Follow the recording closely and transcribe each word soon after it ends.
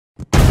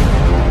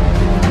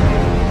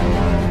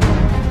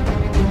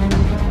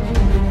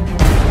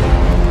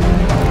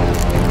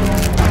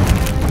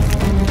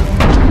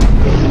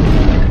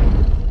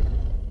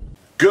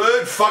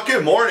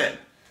fucking morning.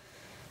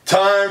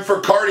 Time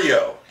for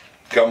cardio.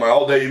 Got my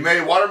all day you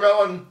made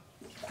watermelon.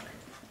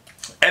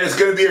 And it's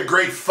gonna be a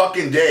great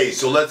fucking day,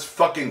 so let's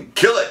fucking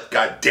kill it,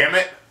 god damn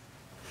it.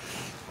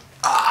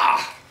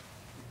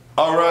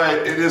 Alright,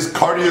 it is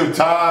cardio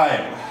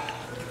time.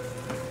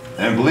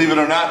 And believe it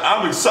or not,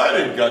 I'm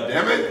excited, god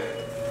damn it.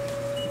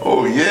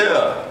 Oh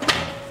yeah.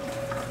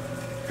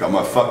 Got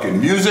my fucking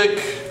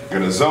music,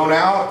 gonna zone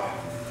out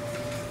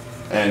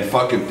and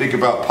fucking think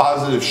about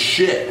positive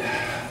shit.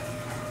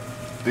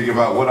 Think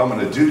about what I'm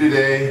gonna do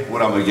today,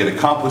 what I'm gonna get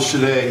accomplished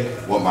today,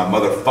 what my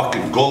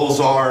motherfucking goals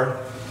are.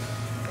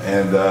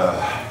 And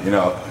you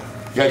know,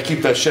 you gotta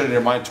keep that shit in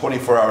your mind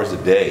 24 hours a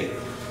day.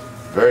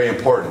 Very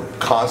important,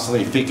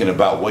 constantly thinking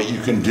about what you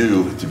can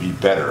do to be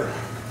better.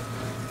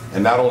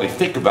 And not only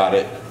think about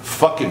it,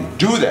 fucking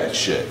do that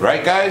shit,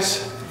 right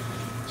guys?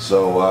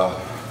 So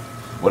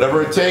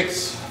whatever it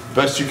takes,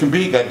 best you can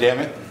be,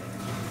 goddammit.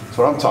 That's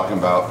what I'm talking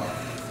about.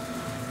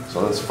 So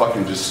let's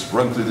fucking just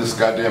run through this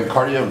goddamn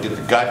cardio and get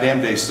the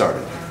goddamn day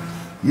started.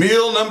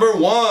 Meal number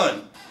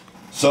one.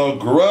 So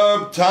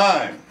grub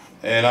time.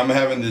 And I'm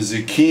having the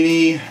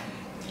zucchini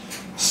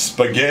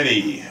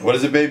spaghetti. What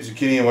is it, babe?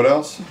 Zucchini and what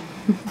else?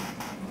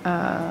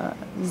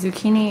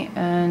 Zucchini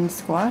and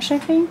squash, I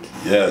think.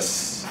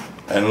 Yes.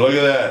 And look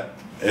at that.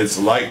 It's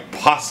like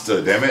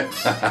pasta, damn it.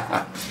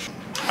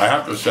 I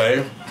have to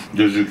say,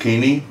 the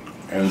zucchini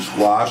and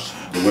squash,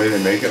 the way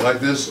they make it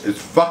like this,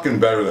 it's fucking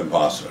better than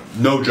pasta.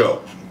 No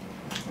joke.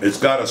 It's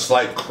got a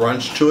slight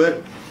crunch to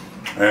it,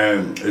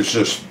 and it's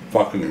just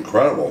fucking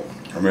incredible.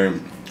 I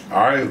mean,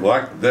 I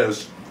like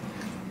this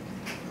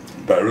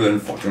better than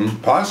fucking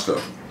pasta.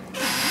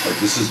 Like,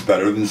 this is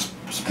better than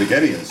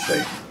spaghetti and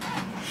steak.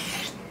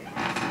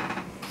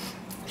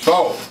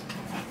 So,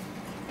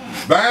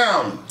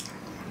 bam!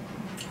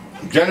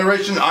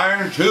 Generation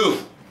Iron 2.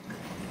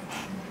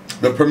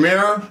 The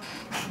premiere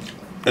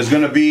is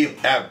going to be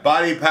at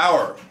Body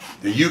Power,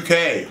 the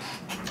UK.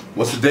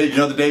 What's the date? You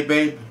know the date,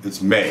 babe?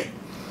 It's May.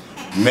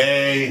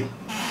 May,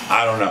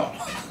 I don't know.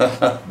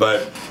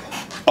 But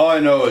all I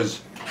know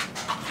is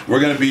we're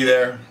going to be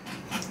there,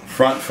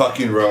 front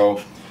fucking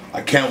row.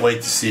 I can't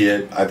wait to see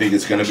it. I think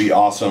it's going to be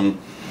awesome.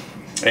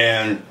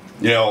 And,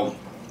 you know,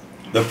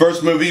 the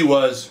first movie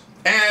was,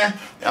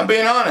 I'm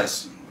being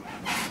honest.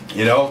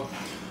 You know,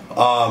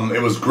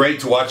 it was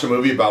great to watch a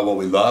movie about what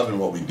we love and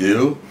what we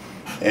do.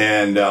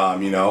 And,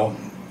 you know,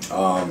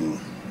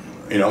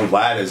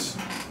 Vlad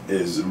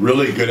is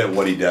really good at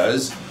what he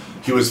does.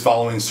 He was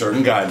following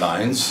certain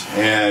guidelines,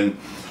 and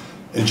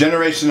in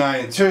Generation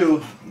 9 and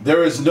 2,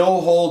 there is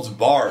no holds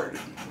barred.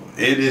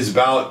 It is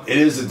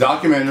a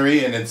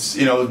documentary, and it's,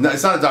 you know,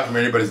 it's not a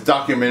documentary, but it's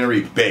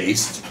documentary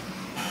based,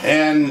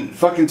 and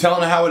fucking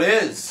telling it how it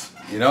is,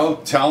 you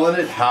know, telling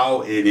it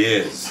how it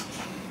is,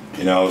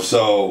 you know,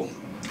 so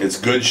it's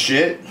good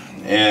shit,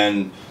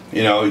 and,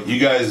 you know, you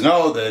guys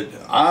know that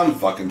I'm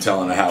fucking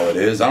telling it how it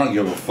is. I don't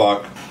give a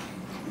fuck,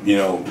 you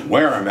know,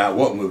 where I'm at,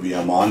 what movie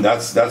I'm on.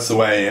 That's the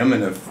way I am,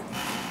 and if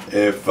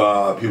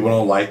people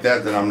don't like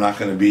that, then I'm not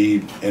going to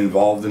be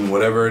involved in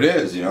whatever it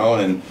is, you know,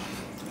 and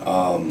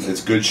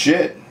it's good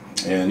shit.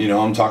 And, you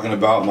know, I'm talking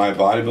about my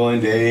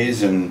bodybuilding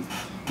days and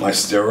my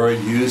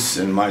steroid use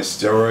and my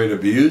steroid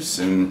abuse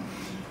and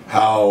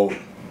how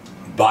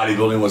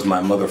bodybuilding was my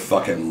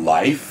motherfucking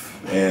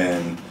life,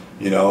 and,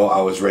 you know,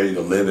 I was ready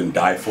to live and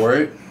die for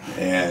it.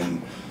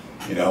 And,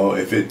 you know,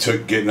 if it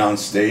took getting on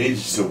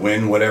stage to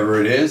win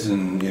whatever it is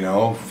and, you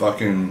know,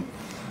 fucking,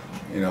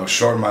 you know,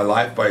 shorten my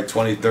life by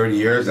 20, 30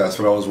 years, that's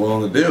what I was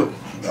willing to do.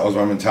 That was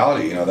my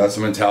mentality, you know, that's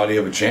the mentality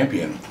of a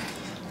champion.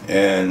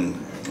 And,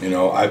 you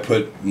know, I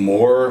put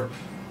more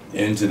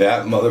into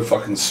that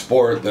motherfucking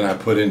sport than I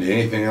put into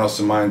anything else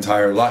in my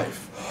entire life.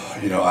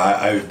 You know,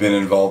 I've been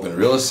involved in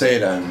real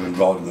estate, I'm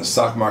involved in the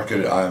stock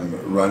market,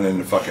 I'm running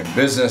a fucking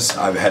business,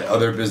 I've had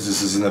other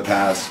businesses in the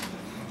past,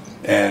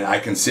 and I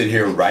can sit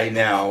here right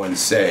now and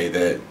say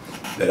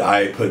that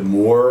I put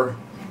more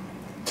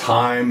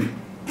time,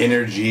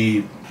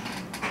 energy,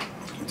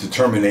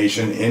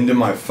 determination into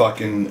my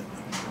fucking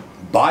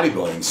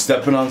bodybuilding,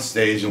 stepping on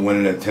stage and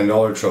winning a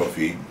 $10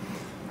 trophy.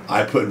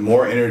 I put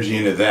more energy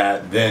into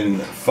that than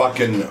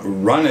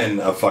fucking running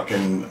a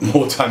fucking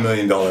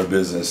multi-million-dollar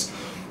business.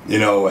 You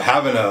know,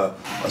 having a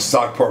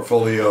stock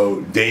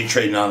portfolio, day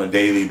trading on a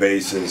daily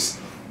basis,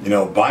 you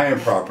know, buying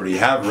property,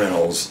 have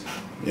rentals,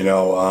 you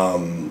know,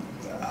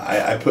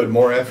 I put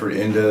more effort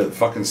into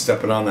fucking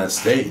stepping on that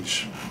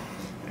stage.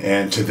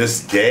 And to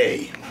this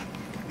day,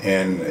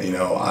 and, you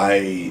know,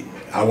 I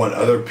want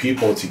other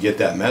people to get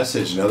that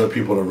message and other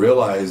people to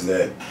realize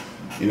that,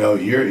 you know,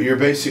 you're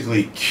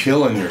basically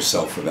killing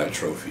yourself for that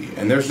trophy.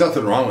 And there's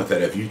nothing wrong with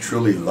that if you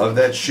truly love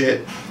that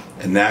shit,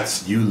 and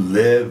that's, you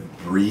live,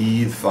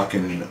 breathe,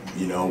 fucking,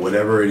 you know,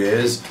 whatever it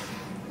is,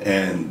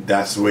 and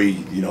that's the way,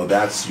 you know,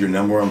 that's your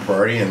number one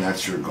priority, and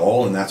that's your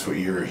goal, and that's what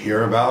you're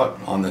here about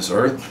on this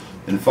earth,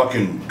 then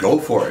fucking go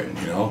for it,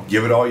 you know,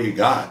 give it all you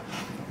got.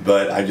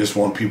 But I just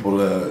want people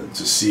to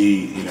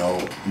see, you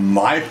know,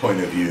 my point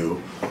of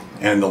view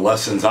and the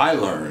lessons I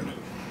learned.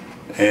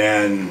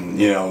 And,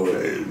 you know,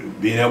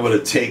 being able to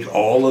take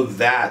all of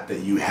that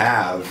you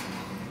have,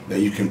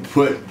 that you can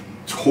put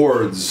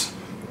towards,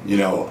 you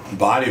know,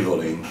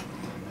 bodybuilding,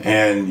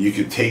 and you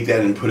could take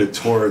that and put it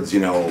towards, you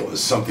know,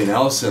 something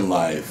else in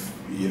life,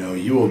 you know,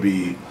 you will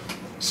be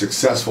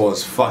successful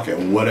as fuck at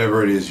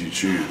whatever it is you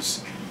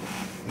choose.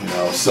 You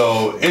know,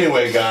 so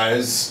anyway,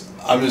 guys,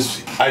 I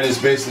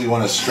just basically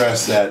want to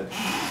stress that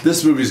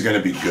this movie's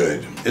going to be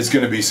good. It's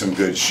going to be some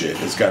good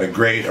shit. It's got a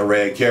great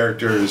array of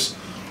characters.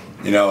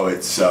 You know,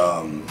 it's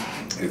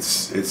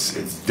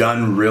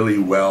done really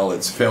well.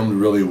 It's filmed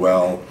really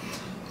well,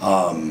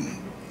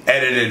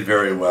 edited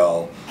very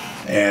well,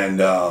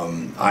 and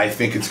I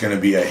think it's going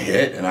to be a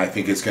hit, and I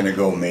think it's going to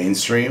go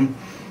mainstream,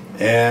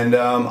 and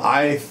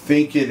I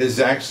think it is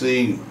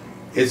actually,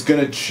 it's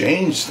going to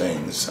change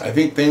things. I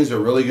think things are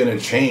really going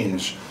to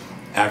change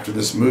after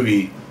this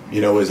movie,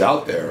 you know, is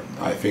out there.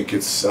 I think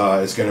it's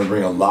going to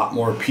bring a lot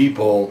more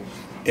people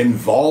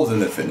involved in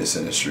the fitness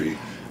industry.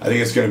 I think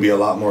it's going to be a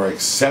lot more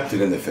accepted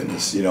in the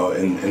fitness, you know,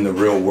 in the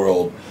real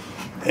world.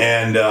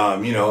 And,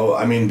 you know,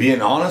 I mean,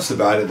 being honest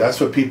about it, that's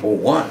what people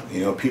want.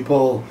 You know,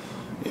 people,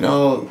 you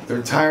know,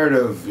 they're tired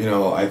of, you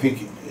know, I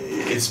think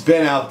it's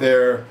been out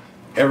there.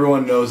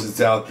 Everyone knows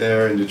it's out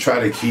there. And to try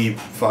to keep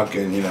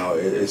fucking, you know,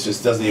 it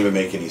just doesn't even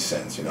make any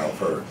sense, you know,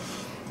 for,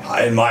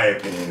 in my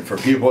opinion, for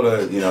people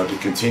to, you know, to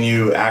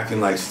continue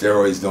acting like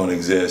steroids don't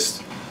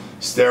exist.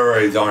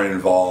 Steroids aren't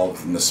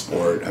involved in the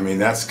sport. I mean,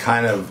 that's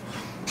kind of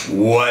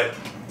what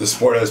the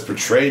sport has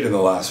portrayed in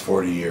the last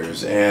 40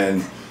 years.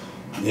 And,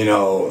 you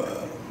know,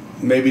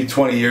 maybe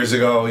 20 years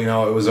ago, you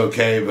know, it was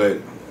okay, but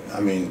I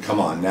mean, come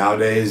on,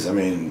 nowadays, I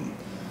mean,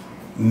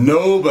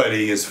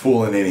 nobody is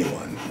fooling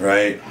anyone,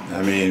 right?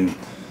 I mean,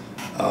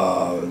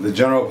 the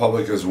general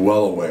public is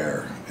well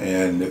aware,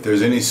 and if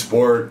there's any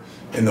sport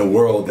in the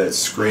world that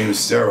screams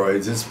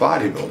steroids, it's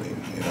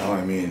bodybuilding, you know.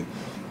 I mean,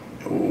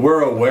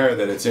 we're aware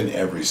that it's in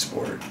every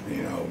sport,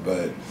 you know,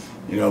 but,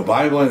 you know,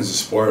 bodybuilding is a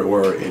sport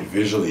where it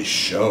visually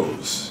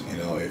shows. You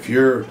know, if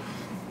you're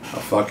a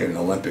fucking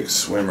Olympic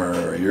swimmer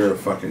or you're a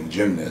fucking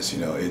gymnast, you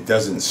know, it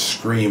doesn't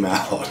scream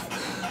out,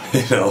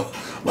 you know,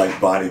 like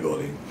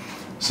bodybuilding.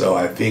 So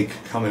I think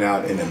coming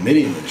out and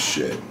admitting this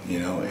shit, you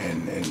know,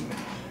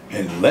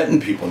 and letting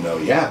people know,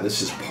 yeah,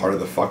 this is part of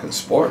the fucking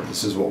sport.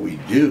 This is what we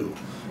do.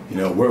 You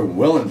know, we're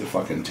willing to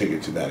fucking take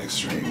it to that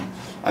extreme.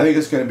 I think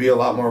it's going to be a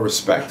lot more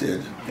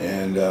respected,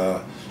 and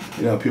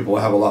you know, people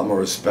have a lot more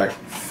respect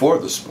for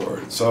the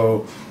sport.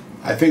 So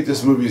I think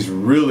this movie's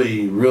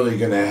really, really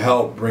going to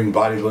help bring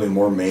bodybuilding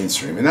more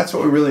mainstream, and that's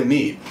what we really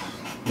need.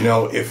 You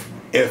know, if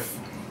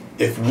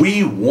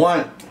we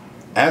want,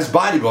 as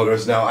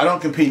bodybuilders, now I don't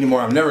compete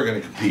anymore, I'm never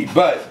going to compete,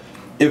 but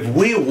if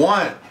we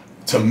want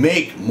to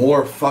make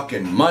more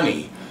fucking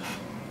money,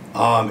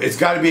 it's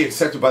got to be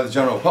accepted by the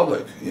general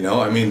public. You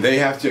know, I mean, they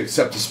have to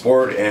accept the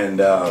sport and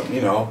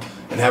you know,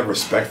 and have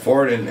respect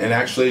for it, and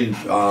actually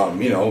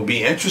you know,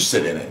 be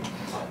interested in it.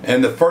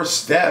 And the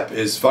first step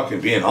is fucking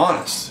being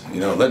honest,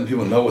 you know, letting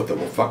people know what the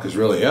fuck is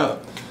really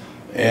up.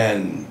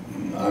 And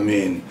I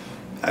mean,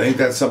 I think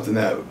that's something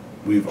that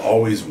we've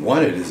always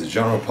wanted, is the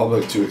general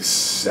public to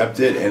accept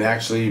it and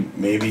actually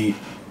maybe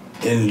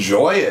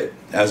enjoy it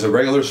as a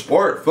regular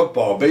sport.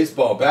 Football,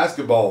 baseball,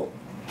 basketball,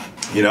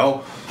 you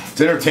know,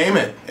 it's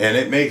entertainment, and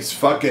it makes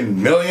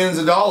fucking millions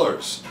of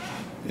dollars,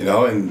 you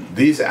know, and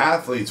these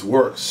athletes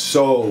work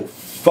so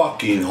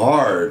fucking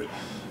hard,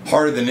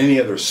 harder than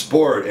any other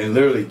sport, and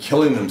literally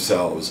killing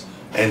themselves,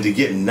 and to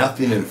get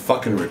nothing in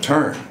fucking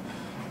return.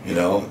 You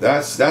know,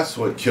 that's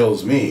what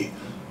kills me,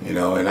 you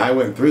know, and I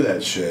went through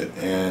that shit,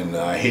 and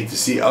I hate to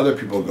see other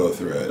people go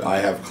through it. I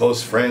have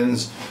close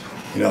friends,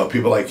 you know,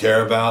 people I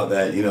care about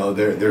that, you know,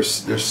 they're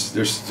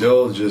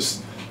still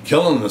just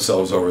killing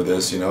themselves over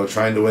this, you know,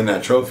 trying to win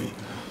that trophy.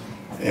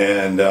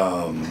 And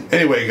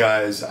anyway,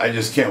 guys, I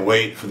just can't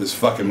wait for this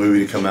fucking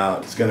movie to come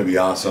out. It's gonna be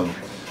awesome.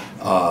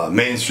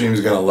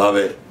 Mainstream's gonna love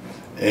it,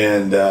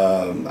 and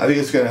I think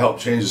it's gonna help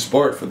change the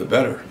sport for the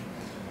better.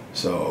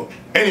 So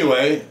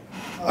anyway,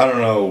 I don't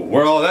know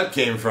where all that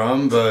came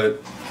from,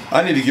 but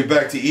I need to get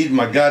back to eating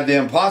my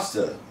goddamn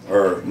pasta,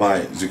 or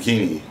my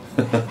zucchini.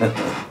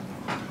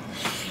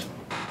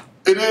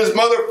 It is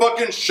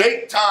motherfucking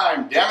shake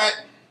time, damn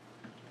it.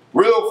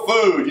 Real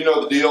food, you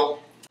know the deal.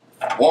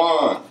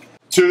 1,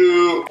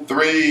 2,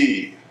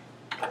 3.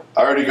 I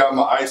already got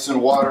my ice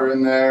and water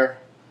in there,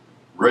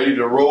 ready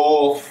to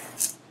roll.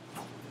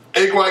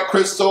 Egg white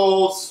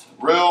crystals,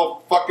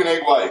 real fucking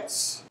egg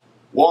whites.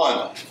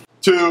 1,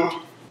 2,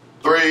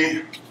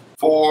 3,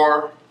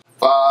 4,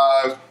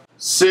 5,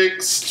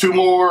 6, 2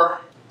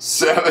 more,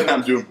 7.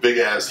 I'm doing big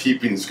ass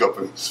heaping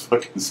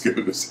fucking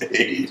scoops.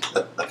 8.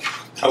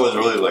 That was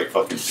really like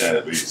fucking 10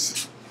 at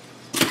least.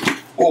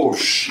 Oh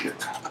shit.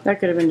 That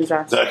could have been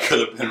disaster. That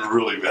could have been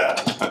really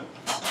bad.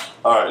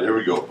 Alright, here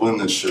we go. Blend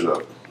this shit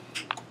up.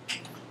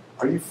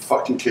 Are you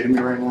fucking kidding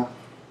me right now?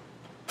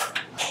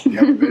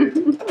 Yeah,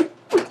 babe.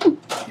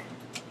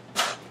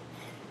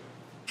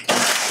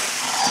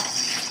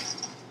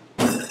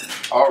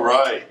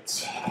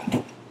 Alright.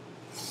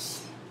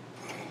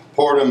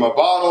 Pour it in my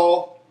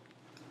bottle.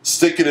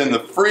 Stick it in the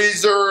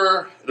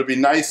freezer. It'll be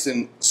nice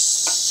and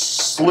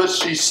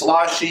slishy,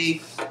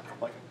 sloshy.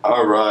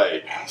 All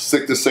right,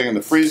 stick this thing in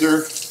the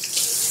freezer.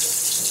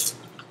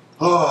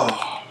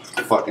 Oh,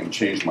 fucking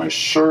changed my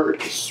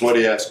shirt,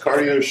 sweaty ass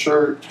cardio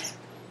shirt,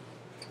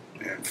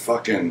 and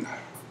fucking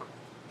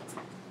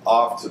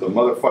off to the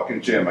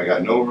motherfucking gym. I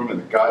got no room in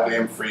the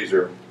goddamn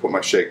freezer. Put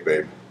my shake,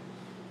 babe.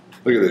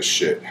 Look at this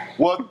shit.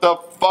 What the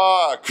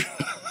fuck?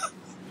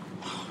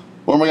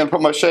 Where am I gonna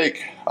put my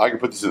shake? I can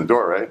put this in the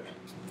door, right?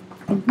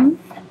 Mm-hmm.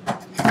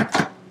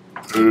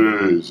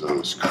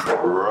 Jesus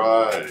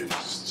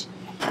Christ.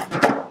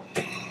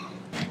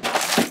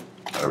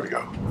 There we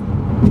go.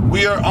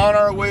 We are on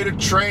our way to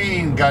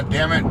train,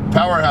 goddammit.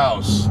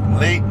 Powerhouse,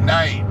 late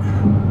night,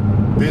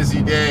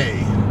 busy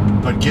day,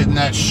 but getting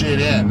that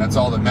shit in, that's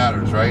all that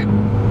matters, right?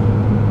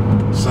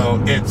 So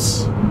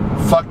it's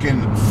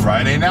fucking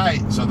Friday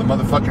night, so the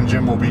motherfucking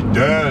gym will be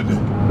dead.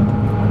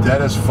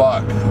 Dead as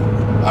fuck.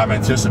 I'm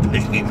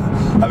anticipating.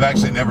 I've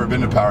actually never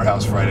been to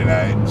Powerhouse Friday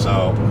night,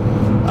 so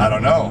I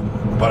don't know.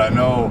 But I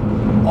know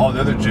all the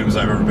other gyms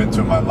I've ever been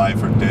to in my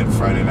life are dead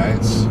Friday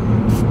nights.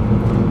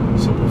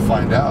 So we'll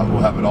find out.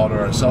 We'll have it all to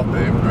ourselves,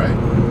 babe, right?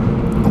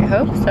 I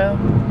hope so.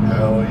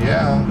 Hell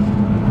yeah.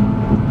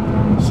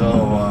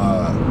 So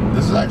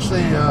this is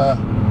actually,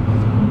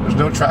 there's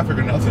no traffic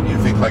or nothing. You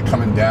think like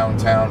coming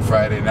downtown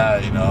Friday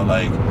night, you know,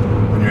 like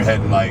when you're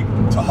heading like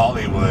to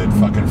Hollywood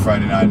fucking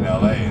Friday night in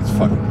LA, it's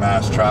fucking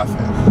mass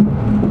traffic.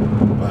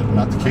 But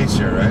not the case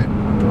here, right?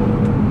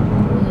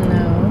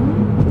 No.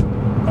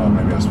 Oh,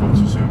 maybe I spoke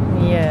too soon.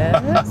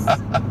 Yes.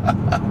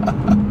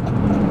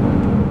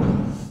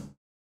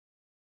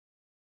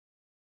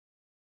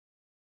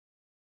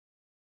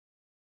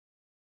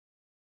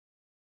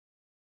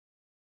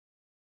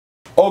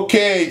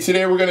 Okay,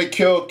 today we're going to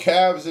kill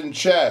calves and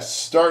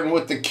chest, starting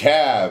with the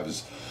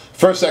calves.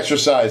 First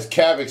exercise,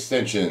 calf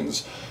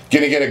extensions.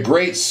 Going to get a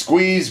great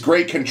squeeze,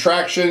 great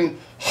contraction,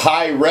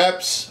 high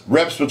reps,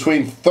 reps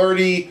between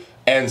 30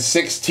 and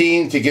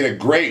 16 to get a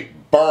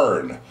great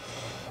burn.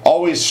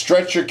 Always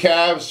stretch your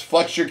calves,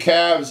 flex your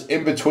calves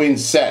in between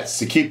sets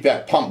to keep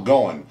that pump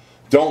going.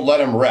 Don't let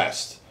them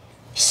rest.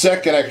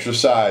 Second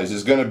exercise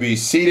is going to be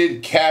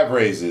seated calf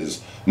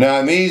raises. Now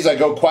on these I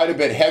go quite a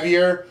bit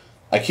heavier.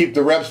 I keep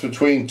the reps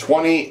between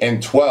 20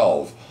 and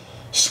 12.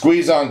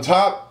 Squeeze on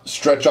top,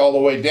 stretch all the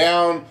way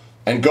down,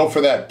 and go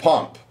for that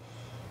pump.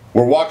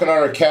 We're walking on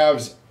our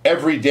calves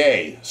every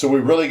day, so we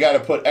really got to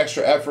put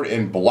extra effort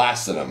in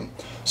blasting them.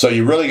 So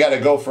you really got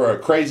to go for a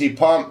crazy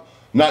pump,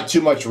 not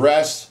too much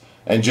rest,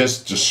 and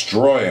just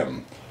destroy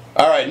them.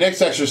 All right,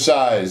 next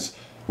exercise.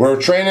 We're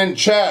training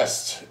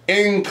chest,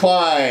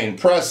 incline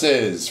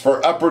presses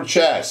for upper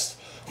chest.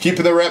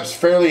 Keeping the reps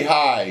fairly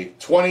high,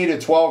 20 to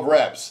 12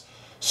 reps.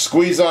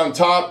 Squeeze on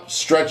top,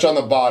 stretch on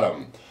the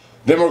bottom.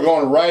 Then we're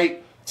going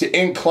right to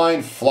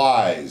incline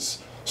flies.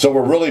 So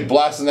we're really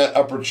blasting that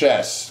upper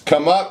chest.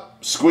 Come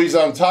up, squeeze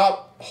on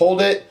top,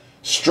 hold it,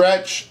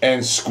 stretch,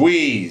 and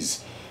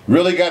squeeze.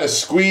 Really got to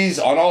squeeze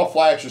on all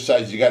fly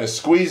exercises. You got to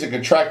squeeze and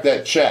contract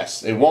that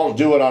chest. It won't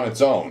do it on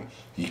its own.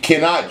 You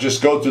cannot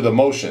just go through the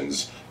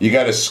motions. You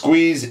got to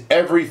squeeze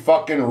every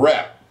fucking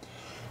rep.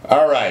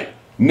 All right,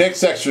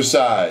 next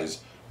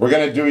exercise. We're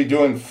going to be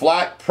doing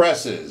flat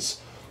presses.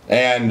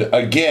 And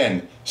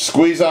again,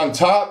 squeeze on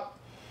top,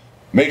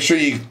 make sure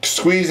you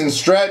squeeze and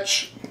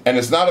stretch, and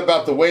it's not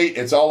about the weight,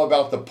 it's all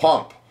about the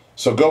pump.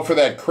 So go for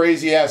that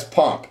crazy ass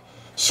pump.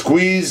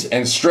 Squeeze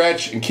and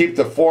stretch and keep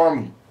the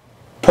form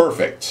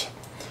perfect.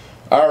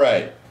 All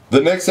right,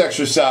 the next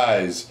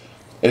exercise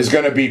is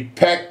going to be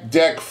pec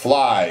deck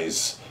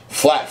flies,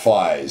 flat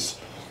flies.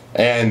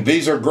 And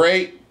these are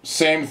great,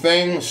 same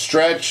thing,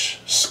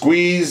 stretch,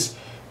 squeeze.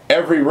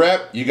 Every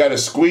rep, you got to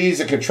squeeze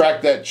and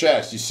contract that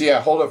chest. You see,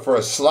 I hold it for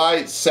a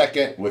slight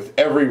second with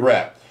every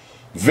rep.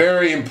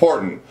 Very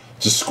important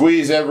to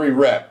squeeze every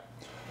rep.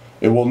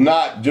 It will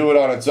not do it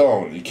on its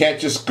own. You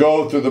can't just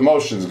go through the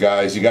motions,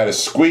 guys. You got to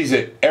squeeze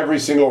it every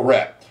single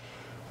rep.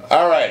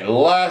 All right,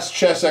 last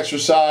chest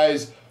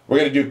exercise. We're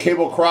going to do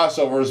cable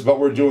crossovers, but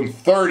we're doing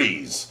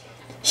 30s.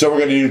 So we're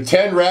going to do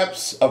 10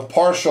 reps of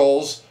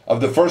partials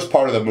of the first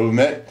part of the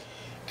movement.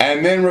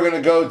 And then we're going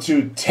to go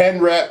to 10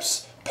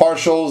 reps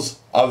partials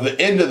of the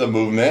end of the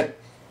movement,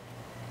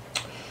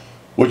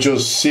 which you'll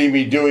see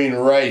me doing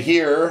right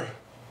here,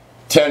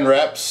 10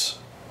 reps.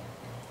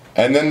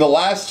 And then the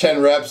last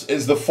 10 reps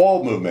is the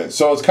full movement.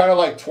 So it's kind of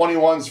like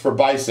 21s for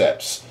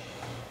biceps.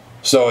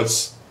 So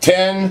it's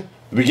 10,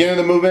 the beginning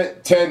of the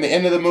movement, 10, the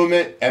end of the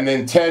movement, and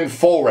then 10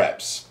 full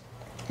reps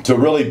to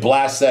really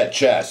blast that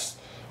chest.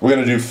 We're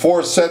going to do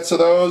 4 sets of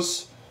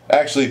those,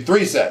 actually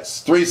 3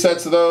 sets. 3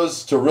 sets of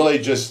those to really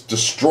just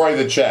destroy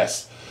the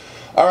chest.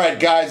 Alright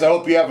guys, I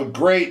hope you have a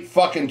great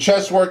fucking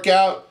chest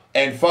workout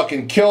and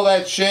fucking kill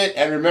that shit,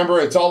 and remember,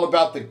 it's all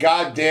about the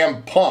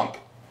goddamn pump.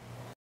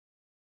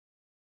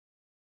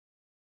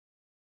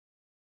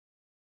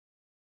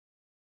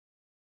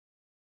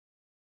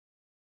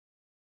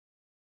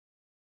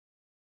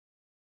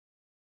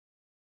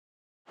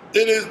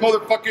 It is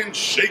motherfucking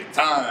shake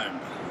time.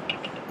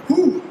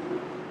 Whew.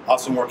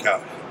 Awesome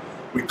workout.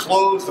 We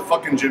closed the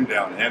fucking gym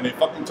down and they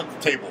fucking took the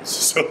tables.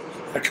 So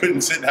I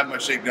couldn't sit and have my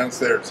shake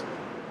downstairs.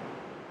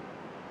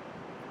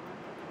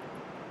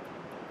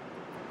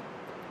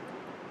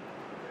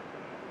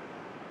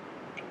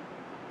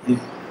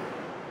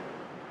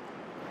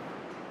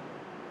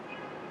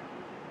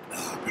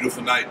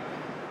 Beautiful night.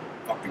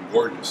 Fucking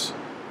gorgeous.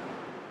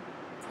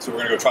 So we're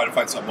gonna go try to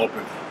find something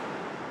open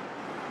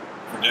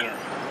for dinner.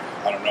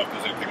 I don't know if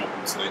there's anything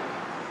open this late.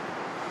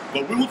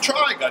 But we will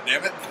try,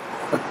 goddammit.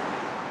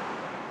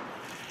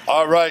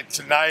 Alright,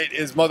 tonight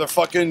is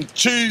motherfucking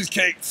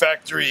Cheesecake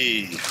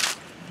Factory.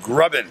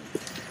 Grubbin'.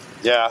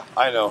 Yeah,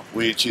 I know.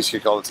 We eat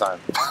cheesecake all the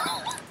time.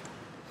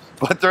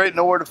 But there ain't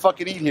nowhere to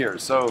fucking eat here,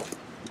 so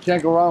you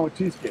can't go wrong with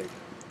cheesecake.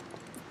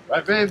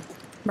 Right, babe?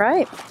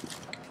 Right.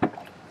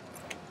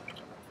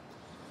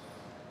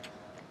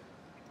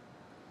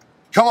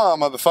 Come on,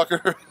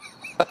 motherfucker.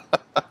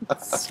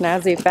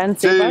 Snazzy,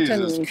 fancy button.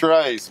 Jesus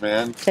Christ,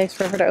 man. Takes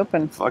forever to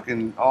open.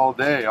 Fucking all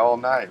day, all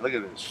night. Look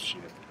at this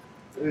shit.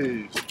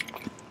 Jeez.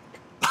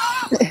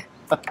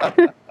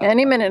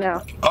 Any minute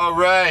now. All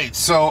right,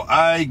 so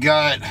I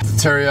got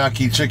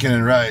teriyaki chicken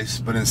and rice,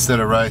 but instead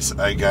of rice,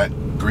 I got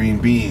green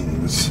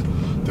beans.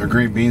 Their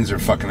green beans are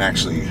fucking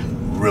actually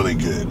really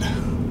good.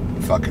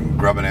 Fucking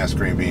grubbin' ass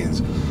green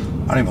beans.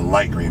 I don't even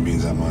like green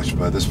beans that much,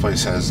 but this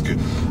place has good.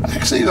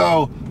 Actually,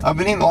 though, I've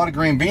been eating a lot of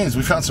green beans.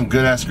 We found some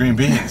good ass green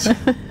beans.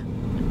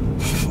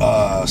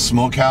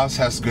 Smokehouse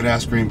has good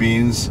ass green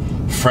beans.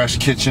 Fresh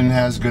Kitchen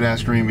has good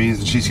ass green beans.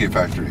 And Cheesecake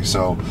Factory.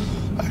 So,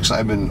 actually,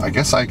 I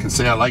guess I can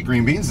say I like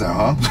green beans now,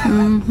 huh?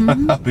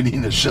 Mm-hmm. I've been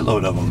eating a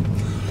shitload of them.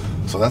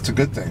 So that's a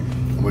good thing.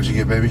 What'd you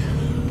get, baby?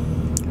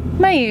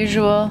 My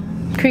usual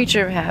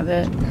creature of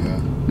habit. Yeah.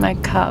 My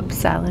Cobb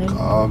salad.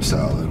 Cobb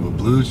salad with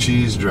blue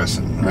cheese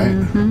dressing, right?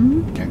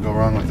 Mm-hmm. Can't go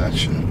wrong with that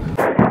shit.